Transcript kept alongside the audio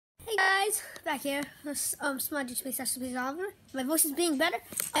guys, back here. This Smudgy Space Recipe Oliver. My voice is being better.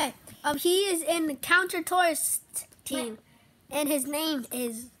 Hey, he is in the Counter Tourist team, and his name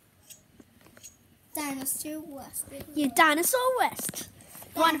is Dinosaur West. You Dinosaur West.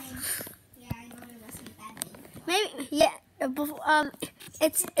 One. Yeah, I know it wasn't that name. Maybe yeah.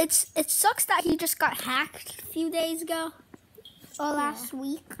 It sucks that he just got hacked a few days ago. Or last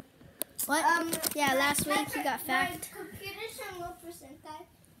week. What? Yeah, last week he got hacked. My computer's on low percentile.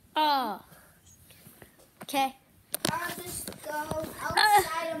 Oh. Okay. I'll just go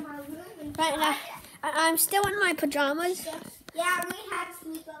outside of my room and Right now, I'm still in my pajamas. Yeah, we had a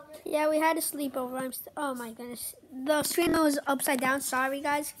sleepover. Yeah, we had a sleepover. Oh my goodness. The screen was upside down. Sorry,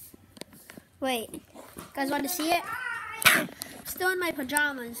 guys. Wait. Guys want to see it? Still in my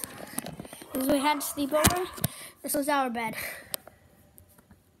pajamas. Because we had a sleepover. This was our bed.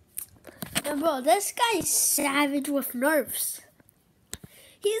 And bro, this guy is savage with nerfs.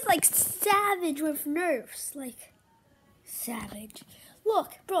 He's like savage with nerfs. Like, savage.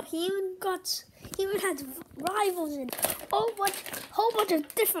 Look, bro, he even has rivals and whole bunch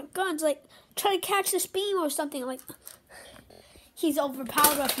of different guns. Like, try to catch this beam or something. Like, he's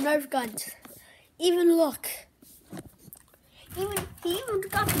overpowered with Nerf guns. Even look, he even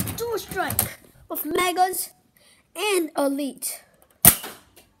got the dual strike with Megas and Elite.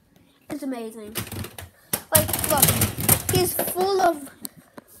 It's amazing. Like, look, he's full of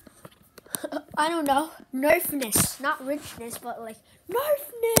I don't know, nerfness, not richness, but like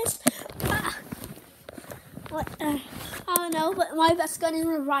nerfness. I don't know, but my best gun is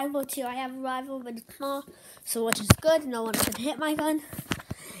a rival too. I have a rival, but it's small, so which is good. No one could hit my gun,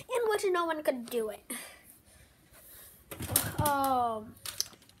 and which no one could do it.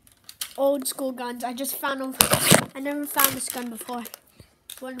 Old school guns. I just found them. I never found this gun before.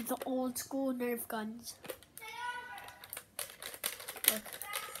 One of the old school Nerf guns. Look.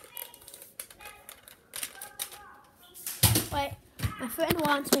 Wait, my friend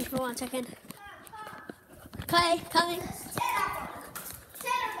wants me for 1 second. Okay, coming.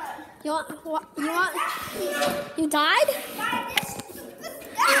 You want what? You died?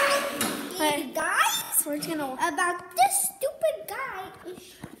 Hey guys, we're gonna about this stupid guy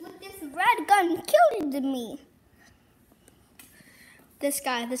with this red gun killed me. This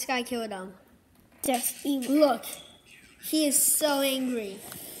guy killed him. Just evil. Look, he is so angry.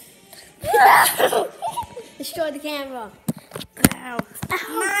 Destroy the camera. Ow.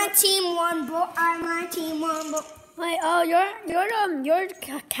 My team won, bro. My team won, bro. Wait, oh, you're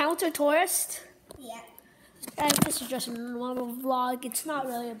Counter Tourist? Yeah. Guys, this is just a normal vlog. It's not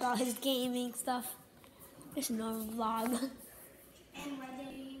really about his gaming stuff. It's a normal vlog. And why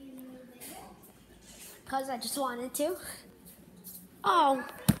did you even do this? Because I just wanted to. Oh.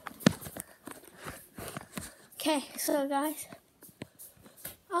 Okay, so guys.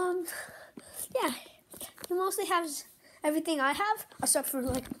 Yeah. He mostly has everything I have, except for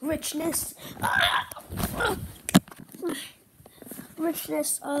like richness.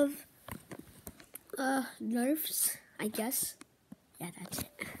 Richness of nerfs, I guess. Yeah, that's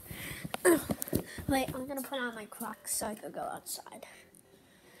it. Wait, I'm gonna put on my Crocs so I can go outside.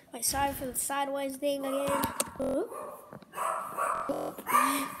 Wait, sorry for the sideways thing again.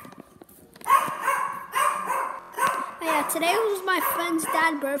 Yeah, today was my friend's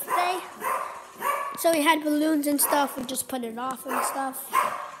dad's birthday. So we had balloons and stuff. We just put it off and stuff.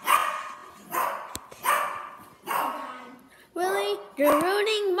 Really? You're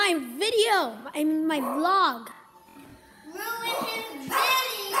ruining my video. I mean, my vlog. Ruin his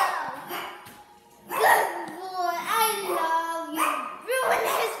video. Good boy, I love you. Ruin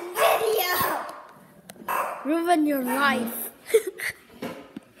his video. Ruin your life.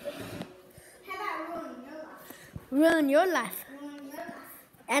 How about ruin your life? Ruin your life. Ruin your life.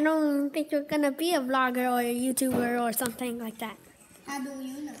 I don't think you're gonna be a vlogger or a YouTuber or something like that. How do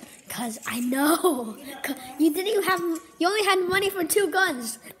you know? Cause I know. You didn't even have. You only had money for 2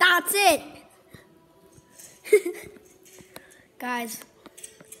 guns. That's it. Guys,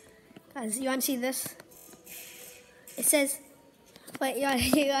 you wanna see this? It says. Wait,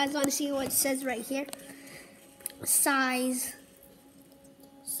 you guys wanna see what it says right here? Size.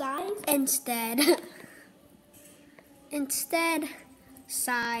 Size? Instead,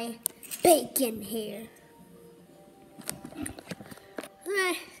 Cy Bacon here.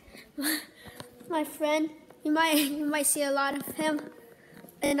 My friend, you might see a lot of him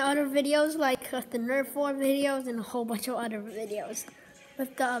in other videos, like the Nerf War videos and a whole bunch of other videos.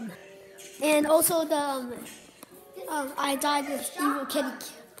 With and also the I died with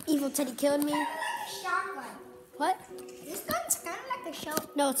Evil Teddy killed me. Shotgun. What? This gun's kind of like a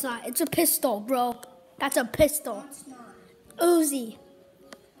shotgun. No, it's not. It's a pistol, bro. That's a pistol. No, it's not. Uzi.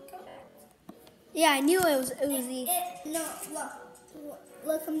 Yeah, I knew it was Uzi. No,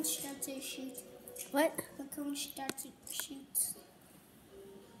 look how much starts to shoot. What? Look how much starts to shoot.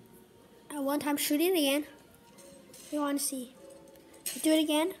 At one time, shoot it again. We want to see. Do it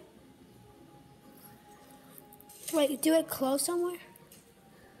again. Wait, do it close somewhere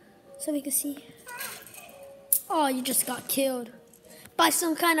so we can see. Oh, you just got killed by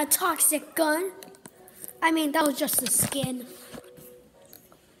some kind of toxic gun. I mean, that was just a skin.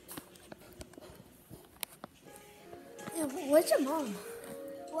 Yeah, where's your mom?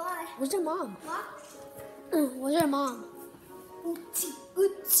 Why? Where's your mom? What? Where's your mom? Uchi,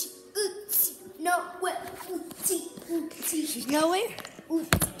 uchi, uchi. No, wait. Uchi, uchi. She's nowhere?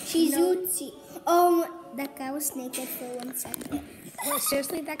 She's Uchi. That guy was naked for 1 second. Wait,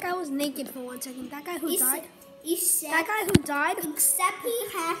 seriously? That guy was naked for 1 second. That guy who died? Except, That guy who died? except he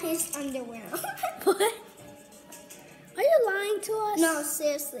had his underwear on. What? Are you lying to us? No,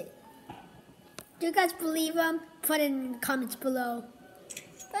 seriously. Do you guys believe him? Put it in the comments below.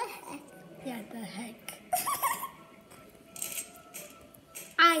 The heck? Yeah, the heck.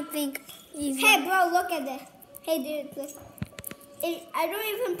 I think he's... Hey, bro, look at this. Hey, dude, look. I don't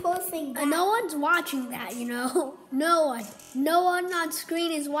even post things back. No one's watching that, you know. No one. No one on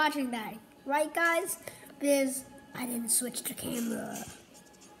screen is watching that. Right, guys? Because I didn't switch the camera.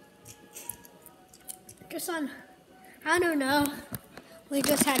 Just on... I don't know. We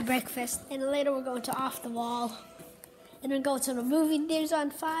just had breakfast. And later we're going to Off the Wall. And then go to the movie theaters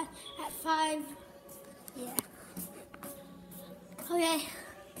at 5. Yeah. Okay.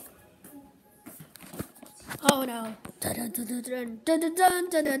 Oh no. Dun, dun, dun, dun, dun, dun, dun,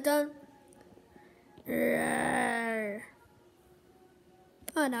 dun, dun, dun. Rawr.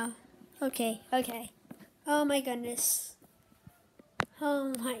 Oh no. Okay, okay. Oh my goodness.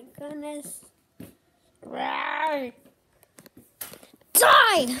 Oh my goodness. Rawr.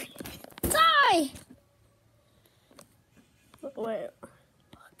 Die! Die! Wait.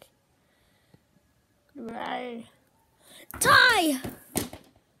 Fuck. Rawr. Die!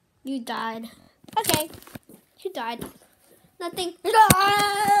 You died. Okay. You died. Nothing.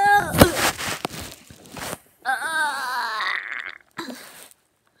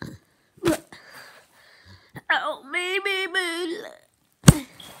 Oh, baby.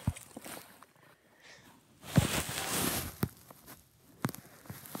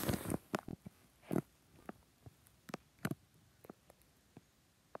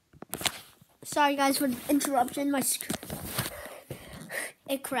 Sorry, guys, for the interruption.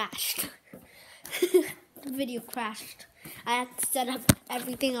 It crashed. The video crashed. I had to set up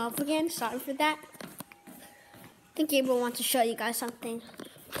everything up again. Sorry for that. I think Gabriel wants to show you guys something.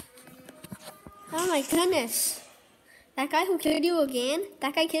 Oh my goodness. That guy who killed you again?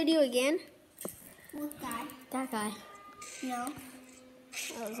 That guy killed you again? What guy? That guy. No.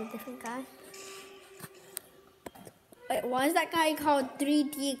 That was a different guy. Wait, why is that guy called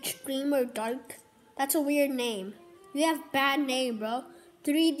 3D Extreme or Dark? That's a weird name. You have bad name, bro.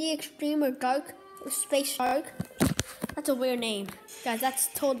 3D Extreme or Dark Space Shark. That's a weird name. Guys, that's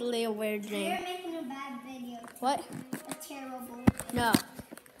totally a weird name. You're making a bad video. What? A terrible video. No.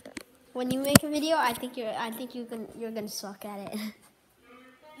 When you make a video, I think you're gonna suck at it.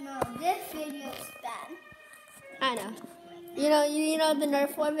 No, this video is bad. I know. You know the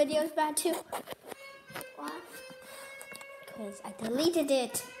Nerf War video is bad too. What? Because I deleted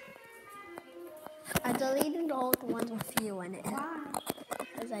it. I deleted all the ones with you in it. Why?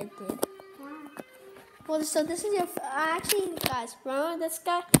 Because I did. Why? Well, so this is your... actually, guys, remember this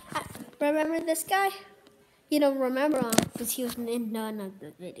guy? Remember this guy? You don't remember him because he was in none of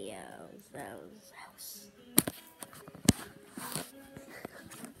the videos. That was...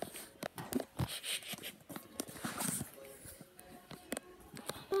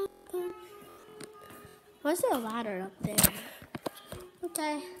 Why's there a ladder up there?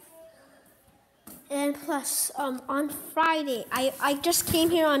 Okay. And plus, on Friday, I just came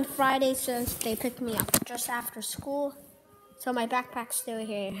here on Friday, so they picked me up just after school. So my backpack's still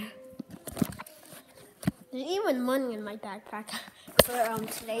here. There's even money in my backpack for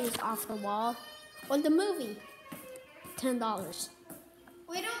today's Off the Wall. Or the movie. $10.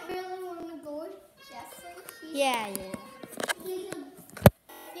 We don't really want to go with Jeffrey. Yeah. He's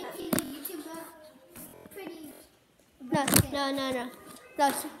a YouTuber. Pretty. No.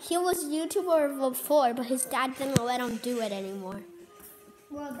 No, he was a YouTuber before, but his dad didn't let him do it anymore.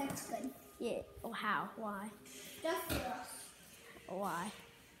 Well, that's good. Yeah. Oh, how? Why? Just for us. Why?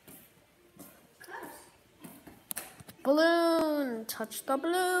 Balloon. Touch the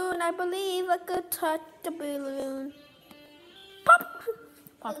balloon. I believe I could touch the balloon. Pop.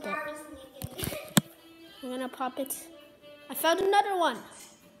 Popped it. I'm gonna pop it. I found another one.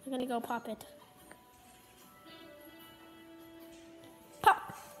 I'm gonna go pop it.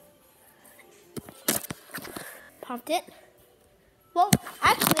 popped it. Well,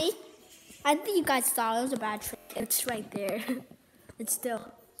 actually, I think you guys thought it was a bad trick. It's right there. It's still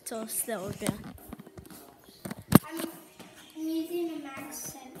there. I'm using a Max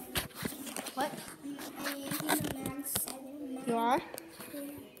 7. What? I'm using a Max 7. You are? Yeah.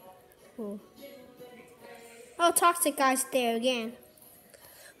 Cool. Oh, Toxic Guy's there again.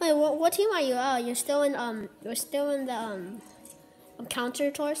 Wait, what team are you? Oh, you're still in the counter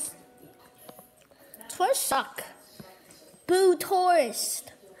Taurus. Taurus suck. Boo Taurus.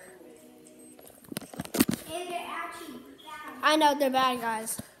 And they're actually bad. I know they're bad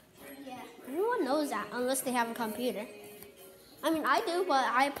guys. Yeah. Everyone knows that unless they have a computer. I mean, I do, but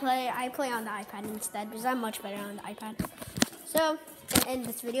I play on the iPad instead because I'm much better on the iPad. So, I'm gonna end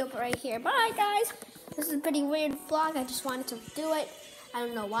this video right here. Bye, guys. This is a pretty weird vlog. I just wanted to do it. I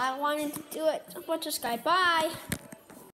don't know why I wanted to do it, but just bye.